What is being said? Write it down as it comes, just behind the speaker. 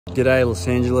G'day Los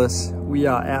Angeles, we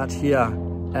are out here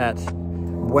at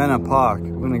Buena Park.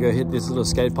 We're gonna go hit this little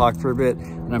skate park for a bit,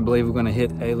 and I believe we're gonna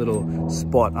hit a little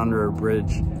spot under a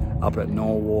bridge up at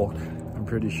Norwalk. I'm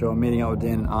pretty sure. I'm meeting up with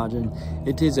Dan and Arjun.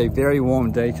 It is a very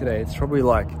warm day today. It's probably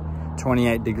like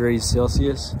 28 degrees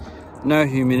Celsius. No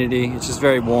humidity, it's just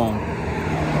very warm.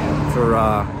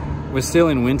 We're still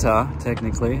in winter,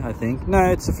 technically, I think. No,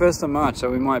 it's the 1st of March, so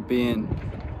we might be in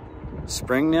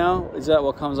spring now. Is that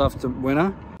what comes after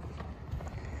winter?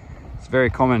 It's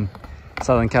very common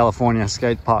Southern California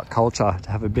skate park culture to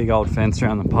have a big old fence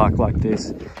around the park like this,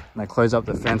 and they close up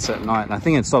the fence at night, and I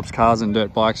think it stops cars and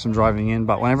dirt bikes from driving in.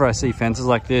 But whenever I see fences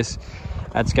like this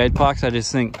at skate parks, I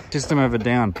just think system of a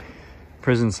down,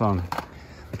 prison song.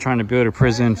 They're trying to build a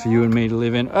prison for you and me to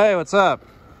live in. Hey, what's up?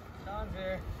 Sean's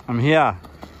here. I'm here.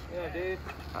 Yeah, dude.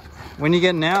 When you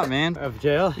getting out, man? Of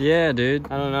jail? Yeah, dude.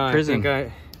 I don't know.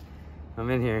 Prison. I'm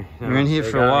in here. You're in here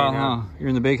for a while, huh? You're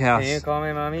in the big house. Can you call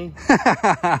me mommy?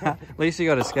 At least you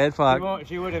got a skate park.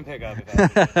 She wouldn't pick up if I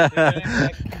did.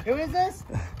 Who is this?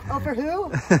 Oh, for who?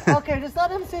 Okay, just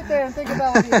let him sit there and think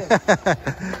about what he is.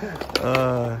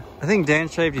 I think Dan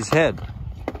shaved his head.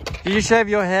 Did you shave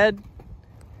your head,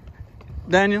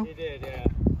 Daniel? He did, yeah.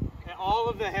 And all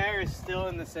of the hair is still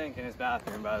in the sink in his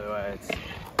bathroom, by the way.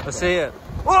 Let's see it.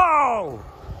 Whoa!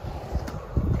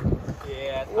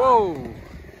 Yeah. Whoa!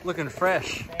 Looking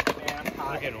fresh.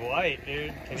 Looking white,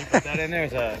 dude. Can you put that in there?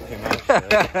 Is that too much?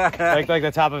 like the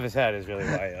top of his head is really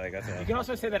white. Like that's. You can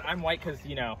also say that I'm white because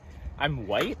I'm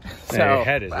white. So yeah, your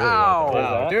head is really wow. white.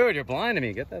 Wow. Dude, you're blinding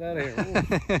me. Get that out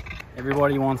of here.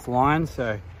 Everybody wants line,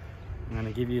 so I'm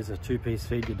gonna give you as a 2-piece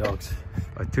feed your dogs.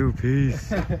 A 2-piece.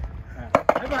 Maybe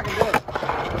I can do it.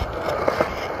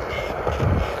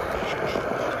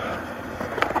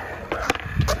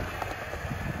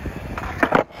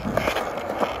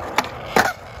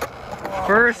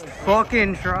 First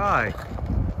fucking try.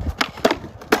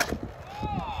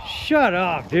 Shut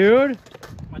up, dude.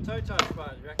 My toe touch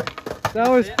spot, you reckon? That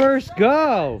was first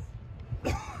go.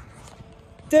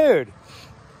 Dude,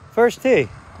 first tee.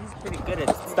 He's pretty good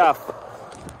at stuff.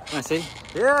 Can I see?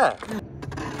 Yeah.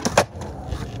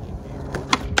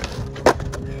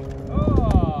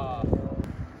 Oh.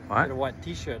 What? Get a white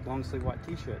t-shirt, long sleeve white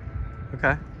t-shirt.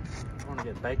 Okay. I want to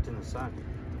get baked in the sun.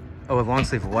 Oh, with long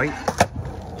sleeve white.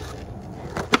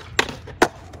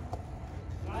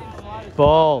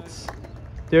 Bolts.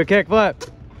 Do a kick flip.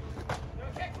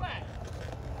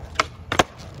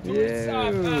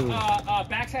 Yeah.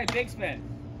 Backside big spin.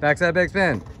 Backside big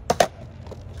spin.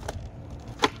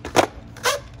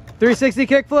 360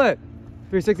 kick flip.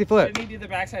 360 flip. Didn't he do the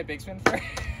backside big spin first?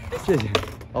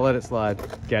 I'll let it slide.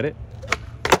 Get it?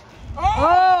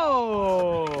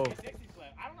 Oh! 360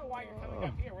 flip. I don't know why you're coming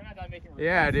up here. We're not done making.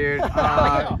 Yeah, dude.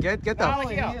 Get the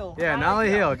Nollie heel. Yeah, nollie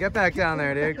heel. Get back down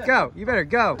there, dude. Go. You better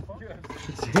go.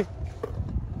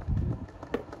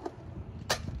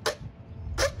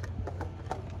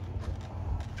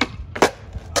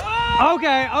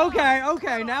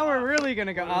 Okay. Now we're really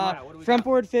gonna go. Front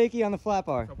board fakie on the flat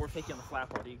bar. Front board fakie on the flat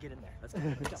bar. You get in there. Let's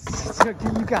go.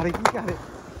 You got it.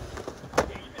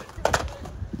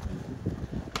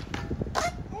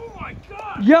 Oh my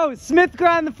God! Yo, Smith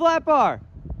grind the flat bar.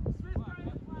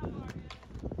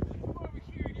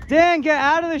 Dan, get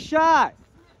out of the shot.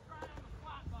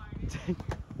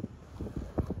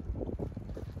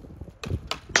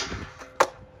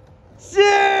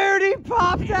 Dude, he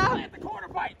popped out. Plant the quarter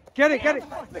pipe. Get it. Hand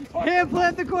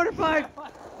plant the quarter pipe.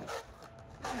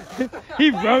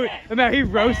 He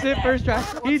roasted first try.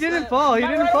 He didn't fall.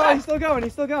 He's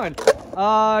still going.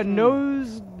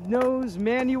 Nose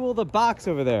manual the box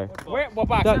over there. Where? What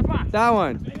box? That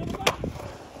one.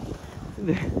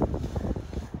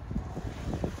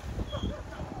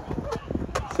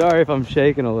 Sorry if I'm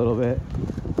shaking a little bit.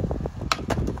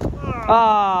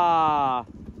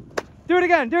 Do it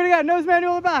again. Nose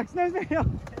manual the box. Nose manual.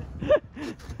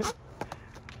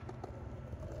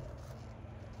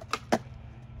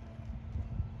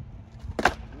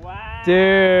 Wow.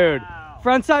 Dude.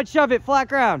 Front side shove it, flat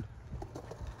ground.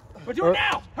 But do it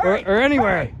now. Hurry. Or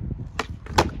anywhere. Hurry.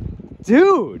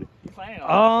 Dude.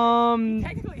 He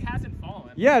technically hasn't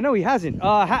fallen. Yeah, no, he hasn't.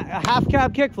 Half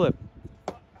cab kickflip.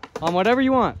 On whatever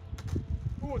you want.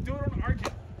 Ooh, do it on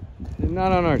Arjun.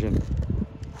 Not on Arjun.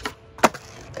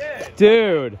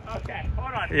 Dude. Okay,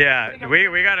 hold on. Yeah, we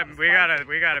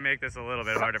gotta make this a little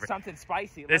bit harder. Something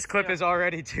spicy. This clip is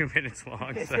already 2 minutes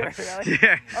long. Is So. it really?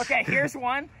 Yeah. Okay, here's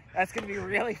one that's gonna be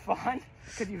really fun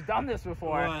because you've done this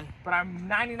before. What? But I'm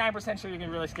 99% sure you're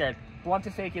gonna be really scared. Blunt to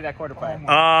fakie that quarter pipe.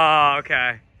 Oh,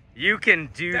 okay. You can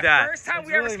do that. The first time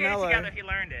we ever skated together, he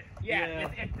learned it. Yeah,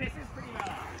 this is pretty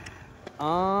mellow.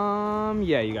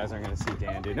 Yeah, you guys aren't gonna see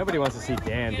Dan, dude. Nobody wants to see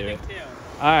Dan, dude.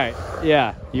 All right,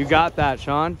 yeah, you got that,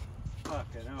 Sean.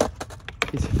 Fucking hell.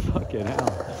 He's fucking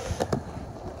hell.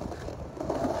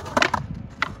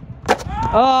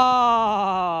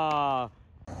 Oh!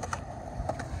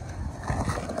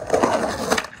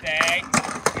 Dang.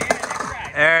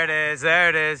 There it is. There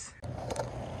it is.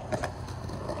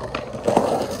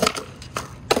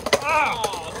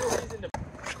 Oh, no reason to.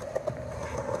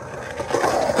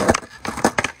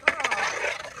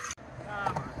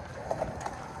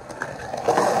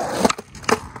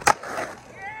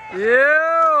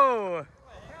 You!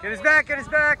 Get his back, get his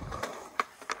back!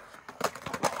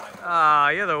 Ah,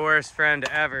 you're the worst friend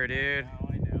ever, dude.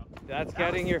 That's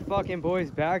getting your fucking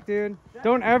boys back, dude.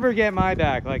 Don't ever get my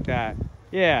back like that.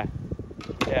 Yeah.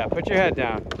 Yeah, put your head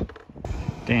down.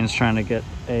 Dan's trying to get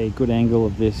a good angle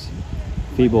of this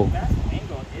feeble.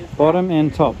 Bottom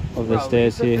and top of the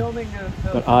stairs here.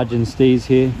 Got Arjun Steez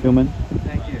here filming.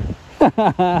 Thank you.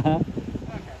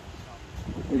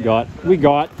 We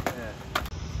got.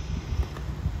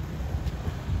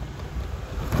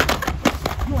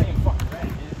 You ain't even fucking ready,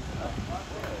 dude.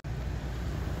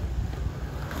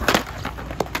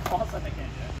 All of a sudden I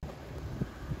can't do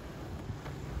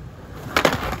it.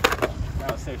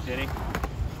 That was so shitty.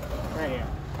 Right here.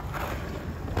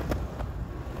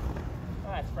 Oh,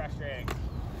 that's frustrating.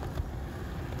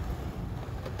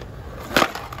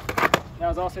 That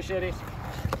was also shitty.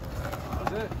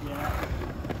 That's it? Yeah.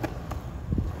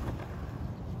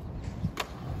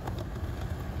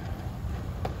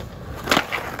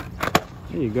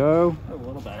 There you go. A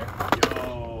little better.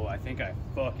 Yo, I think I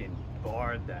fucking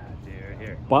barred that, dude.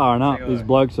 Here. Barring up. Take a These look.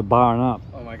 blokes are barring up.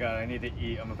 Oh my god, I need to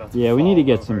eat. I'm about to Yeah, we need to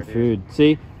fall get some over, dude. food.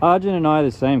 See, Arjun and I are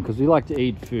the same because we like to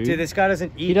eat food. Dude, this guy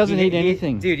doesn't eat. He doesn't eat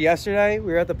anything. Dude, yesterday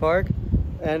we were at the park,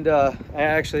 and I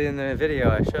actually in the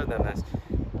video I showed them this.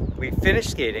 We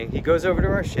finished skating. He goes over to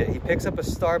our shit. He picks up a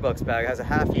Starbucks bag, has a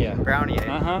half-eaten brownie in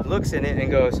it, looks in it, and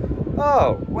goes,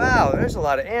 "Oh wow, there's a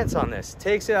lot of ants on this."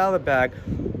 Takes it out of the bag.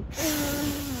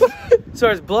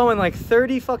 Starts blowing like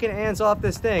 30 fucking ants off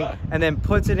this thing, and then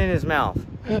puts it in his mouth.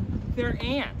 They're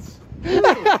ants. Dude,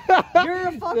 you're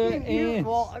a fucking They're ants.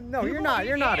 Well, no, you're not.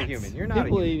 You're not a human. You're not a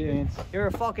People human. eat ants. You're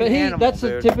a fucking But animal, that's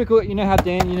dude. a typical, you know how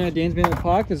Dan's been at the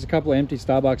park? There's a couple of empty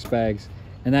Starbucks bags.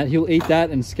 And that he'll eat that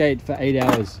and skate for 8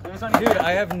 hours. Dude,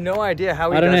 I have no idea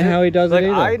how he does it. I don't know how he does it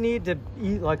either. I need to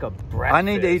eat like a breakfast. I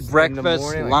need to eat in the breakfast,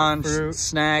 morning, like lunch, fruit,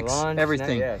 snacks,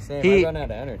 everything. Yeah, same. He- I run out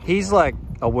of energy. He's like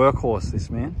a workhorse, this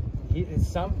man.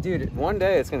 Dude, one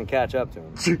day it's gonna catch up to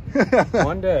him.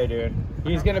 One day, dude.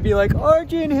 He's gonna be like,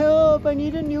 Arjun, help! I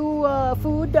need a new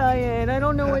food diet. I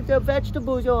don't know what the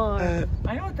vegetables are.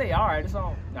 I know what they are. I just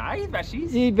don't. No, I eat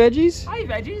veggies. You eat veggies? I eat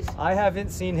veggies. I haven't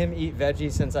seen him eat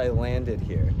veggies since I landed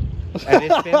here. And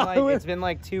it's been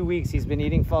like 2 weeks. He's been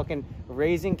eating fucking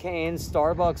Raising Cane's,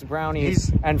 Starbucks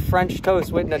brownies, and French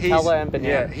toast with Nutella and banana.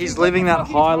 Yeah, he's living that What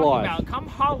are you high talking life. about? Come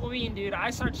Halloween, dude, I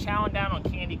start chowing down on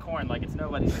candy corn like it's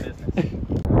nobody's business.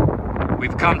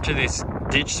 We've come to this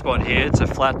ditch spot here. It's a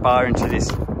flat bar into this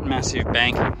massive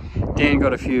bank. Dan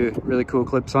got a few really cool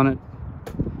clips on it.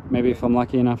 Maybe if I'm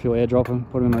lucky enough, he'll airdrop them,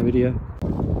 put them in my video.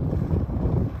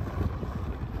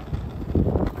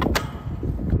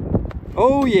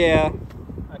 Oh yeah.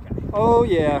 Okay. Oh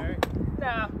yeah.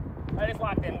 No, I just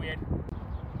locked in weird.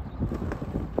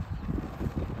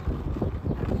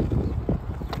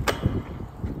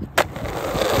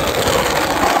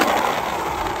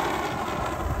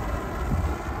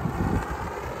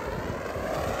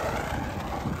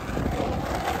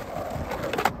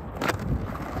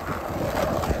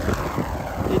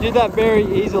 You did that very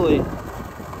easily. Yeah,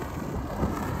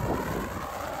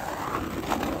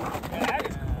 that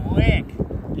is quick.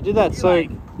 You did that so,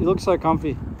 you look so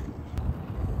comfy.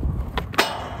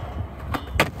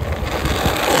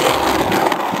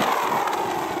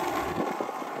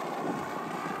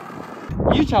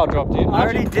 You tail dropped in. I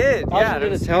already did. I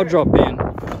did a tail drop in. Really,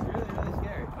 really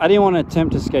scary. I didn't want to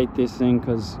attempt to skate this thing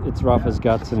because it's rough as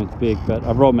guts and it's big, but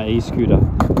I brought my e-scooter.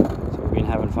 So we've been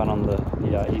having fun on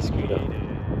the e-scooter.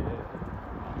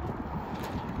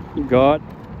 You got.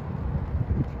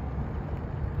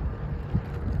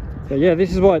 So yeah,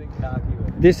 this is what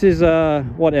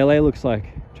LA looks like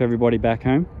to everybody back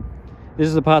home. This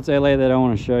is the parts of LA that I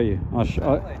want to show you.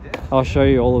 I'll show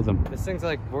you all of them. This thing's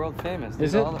like world famous.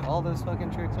 Is Dude, it? All those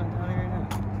fucking tricks went down here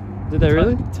now. Did they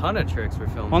really? Ton of tricks were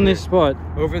filmed On here. this spot?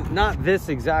 Over, not this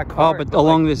exact Oh, part, but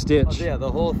along like, this ditch. yeah,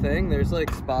 the whole thing. There's like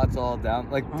spots all down.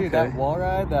 Like, dude, Okay. that wall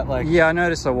ride, that like. Yeah, I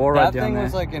noticed a wall ride That down thing there.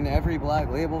 was like in every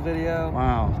Black Label video.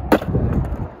 Wow.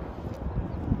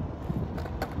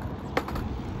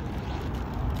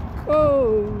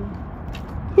 Oh.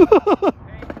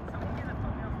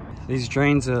 These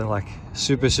drains are like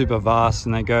super vast,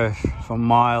 and they go for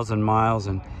miles and miles,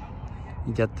 and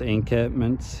you get the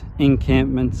encampments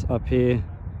up here,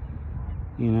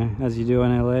 you know, as you do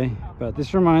in LA. But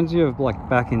this reminds you of like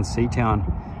back in Seatown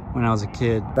when I was a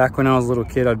kid. Back when I was a little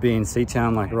kid, I'd be in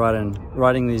Seatown like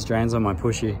riding these drains on my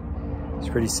pushy. It's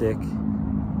pretty sick.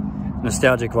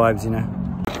 Nostalgic vibes, you know.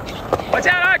 Watch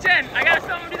out, Arjun! I gotta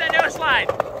film him do that nose slide.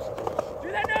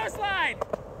 Do that nose slide.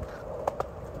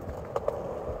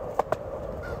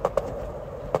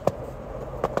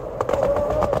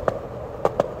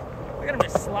 Look at him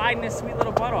just sliding his sweet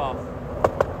little butt off.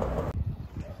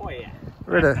 Oh yeah.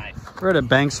 We're at a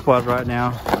bank spot right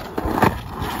now.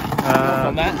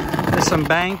 There's some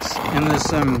banks and there's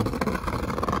some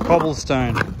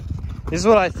cobblestone. This is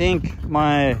what I think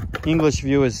my English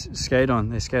viewers skate on.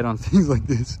 They skate on things like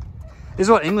this. This is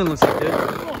what England looks like, dude.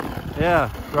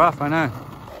 Yeah, rough, I know.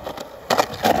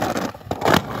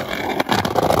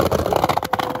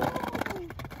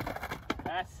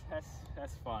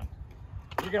 That's fun.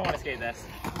 You're gonna want to skate this.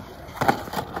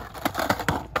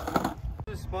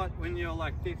 This spot when you're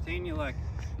like 15,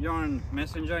 you're on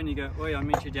Messenger and you go, oh yeah, I'll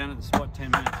meet you down at the spot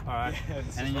 10 minutes, all right? Yeah,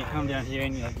 and then you come down here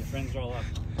and your friends roll up.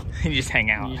 You just hang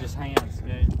out. And you just hang out and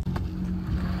skate.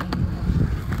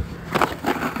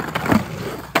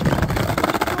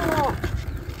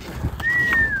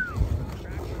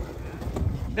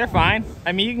 They're fine.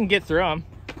 I mean, you can get through them.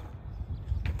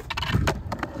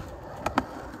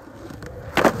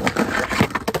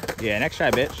 Yeah, next try,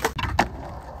 bitch.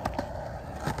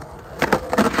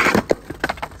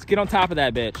 Let's get on top of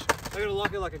that bitch. I gotta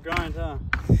lock it like a grind, huh?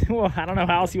 Well, I don't know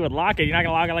how else you would lock it. You're not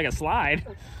gonna lock it like a slide.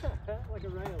 Like a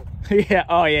rail. Yeah,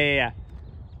 oh yeah.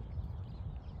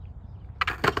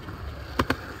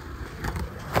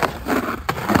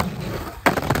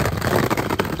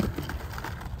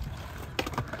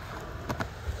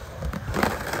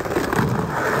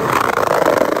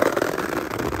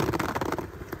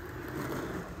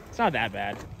 It's not that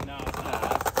bad. No, it's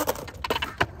not.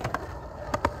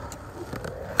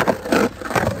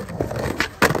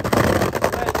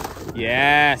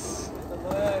 Yes.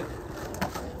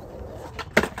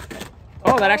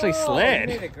 Oh, that actually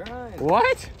slid.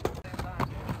 What?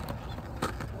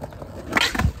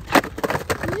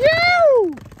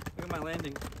 You! Look at my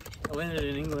landing. I landed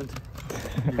in England.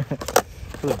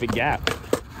 There's a big gap.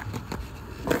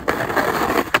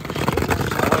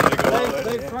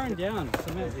 They've thrown down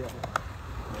cement here.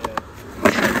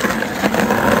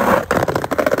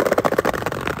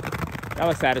 That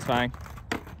was satisfying.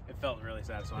 It felt really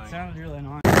satisfying. It sounded really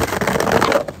nice.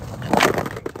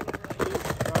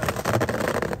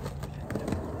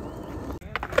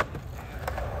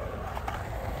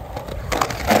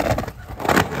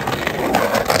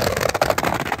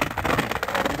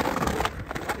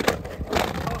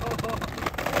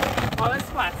 Oh, this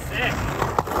spot's sick.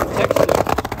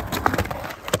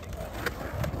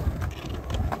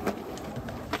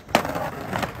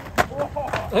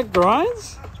 That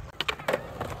grinds?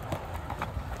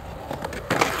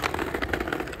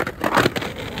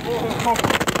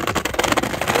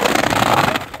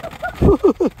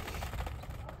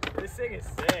 This thing is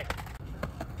sick.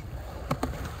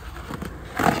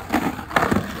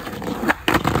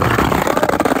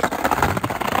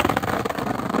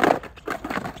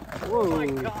 Whoa. Oh my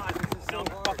god, this is so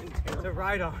fucking to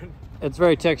ride on. It's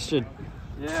very textured.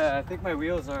 Yeah, I think my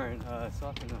wheels aren't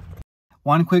soft enough.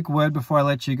 One quick word before I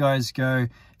let you guys go.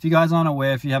 If you guys aren't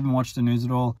aware, if you haven't watched the news at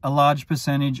all, a large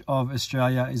percentage of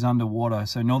Australia is underwater.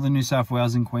 So northern New South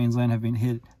Wales and Queensland have been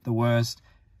hit the worst.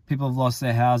 People have lost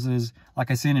their houses. Like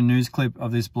I seen a news clip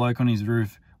of this bloke on his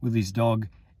roof with his dog,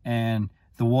 and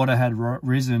the water had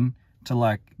risen to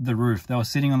like the roof. They were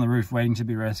sitting on the roof waiting to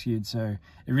be rescued. So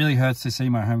it really hurts to see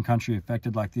my home country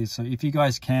affected like this. So if you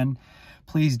guys can,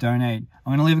 please donate.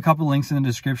 I'm going to leave a couple of links in the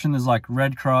description. There's like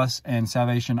Red Cross and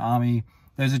Salvation Army.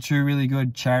 Those are two really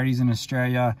good charities in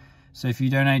Australia. So if you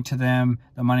donate to them,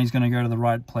 the money's going to go to the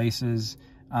right places.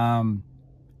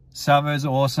 Salvos are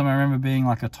awesome. I remember being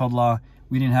like a toddler.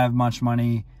 We didn't have much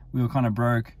money. We were kind of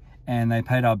broke, and they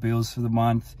paid our bills for the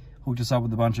month, hooked us up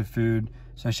with a bunch of food.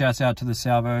 So shouts out to the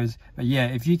Salvos. But yeah,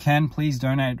 if you can, please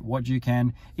donate what you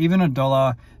can. Even $1,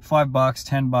 $5,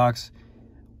 $10,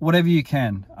 whatever you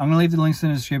can. I'm going to leave the links in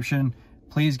the description.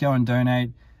 Please go and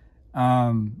donate.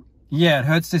 Yeah, it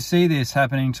hurts to see this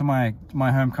happening to my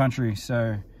home country.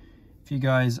 So if you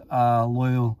guys are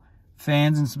loyal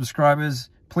fans and subscribers,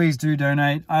 please do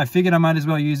donate. I figured I might as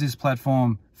well use this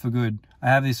platform for good. I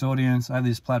have this audience, I have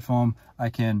this platform. I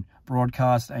can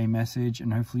broadcast a message,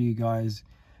 and hopefully you guys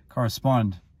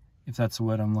correspond. if that's the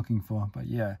word I'm looking for. But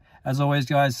yeah, as always,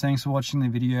 guys, thanks for watching the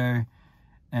video.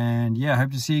 And yeah, I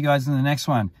hope to see you guys in the next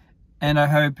one. And I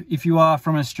hope if you are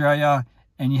from Australia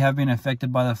and you have been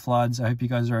affected by the floods, I hope you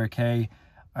guys are okay.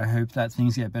 I hope that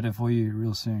things get better for you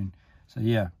real soon. So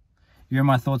yeah, you're in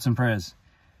my thoughts and prayers.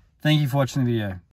 Thank you for watching the video.